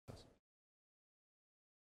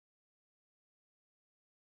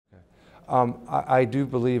I do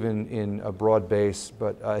believe in a broad base,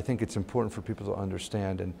 but I think it's important for people to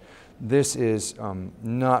understand. And this is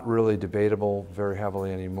not really debatable very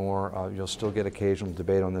heavily anymore. You'll still get occasional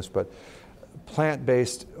debate on this, but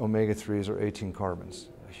plant-based omega-3s are 18 carbons.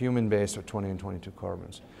 Human-based are 20 and 22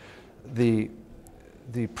 carbons. The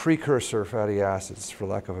precursor fatty acids, for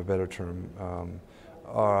lack of a better term,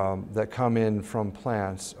 that come in from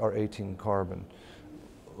plants are 18 carbon.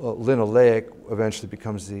 Linoleic eventually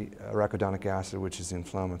becomes the arachidonic acid, which is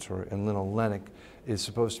inflammatory, and linolenic is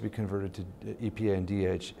supposed to be converted to EPA and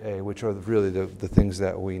DHA, which are really the things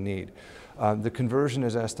that we need. The conversion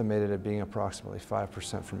is estimated at being approximately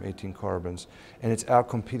 5% from 18 carbons, and it's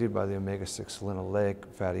outcompeted by the omega-6 linoleic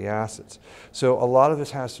fatty acids. So a lot of this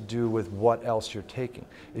has to do with what else you're taking.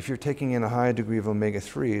 If you're taking in a high degree of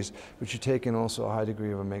omega-3s, but you take in also a high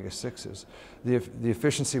degree of omega-6s, the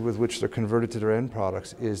efficiency with which they're converted to their end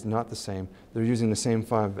products is not the same. They're using the same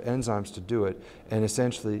 5 enzymes to do it, and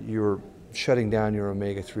essentially you're shutting down your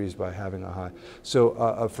omega-3s by having a high.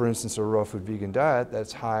 So for instance, a raw food vegan diet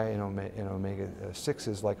that's high in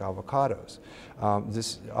omega-6s like avocados.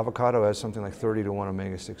 This avocado has something like 30 to 1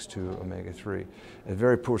 omega-6 to omega-3. A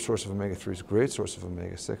very poor source of omega-3s, a great source of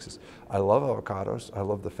omega-6s. I love avocados. I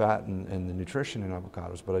love the fat and the nutrition in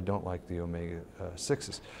avocados, but I don't like the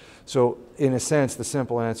omega-6s. So in a sense, the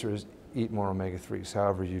simple answer is eat more omega-3s,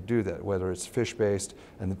 however you do that, whether it's fish-based,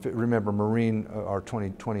 and remember marine are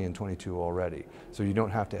 20 and 22 already, so you don't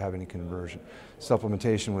have to have any conversion.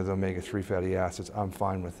 Supplementation with omega-3 fatty acids, I'm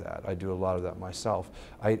fine with that. I do a lot of that myself.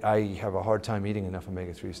 I have a hard time eating enough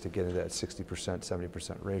omega-3s to get into that 60%,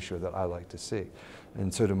 70% ratio that I like to see,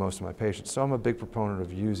 and so do most of my patients. So I'm a big proponent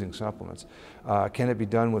of using supplements. Can it be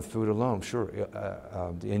done with food alone? Sure.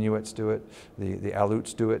 The Inuits do it, the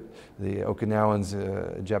Aleuts do it, the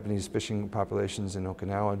Okinawans, Japanese fishing populations in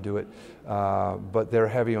Okinawa do it, but they're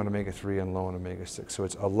heavy on omega-3 and low on omega-6. So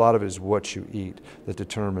a lot of it is what you eat that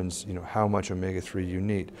determines, how much omega-3 you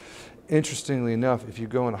need. Interestingly enough, if you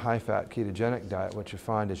go on a high-fat ketogenic diet, what you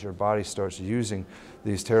find is your body starts using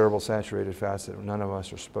these terrible saturated fats that none of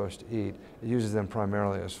us are supposed to eat. It uses them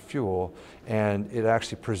primarily as fuel, and it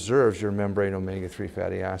actually preserves your membrane omega-3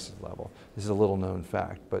 fatty acid level. This is a little known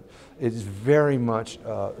fact, but it's very much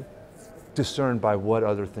discerned by what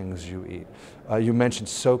other things you eat. You mentioned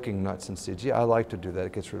soaking nuts and seeds. Yeah, I like to do that.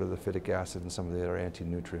 It gets rid of the phytic acid and some of the other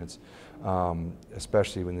anti-nutrients,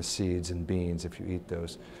 especially in the seeds and beans if you eat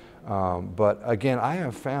those. But again, I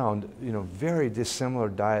have found very dissimilar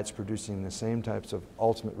diets producing the same types of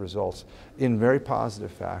ultimate results in very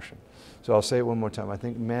positive fashion. So I'll say it one more time. I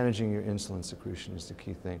think managing your insulin secretion is the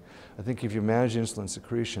key thing. I think if you manage insulin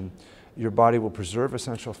secretion, your body will preserve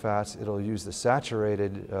essential fats. It'll use the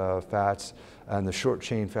saturated fats and the short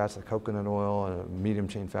chain fats like coconut oil, and medium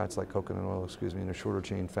chain fats like coconut oil, and the shorter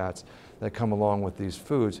chain fats that come along with these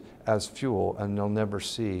foods as fuel, and they'll never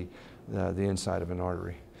see the inside of an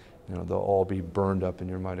artery. They'll all be burned up in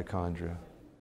your mitochondria.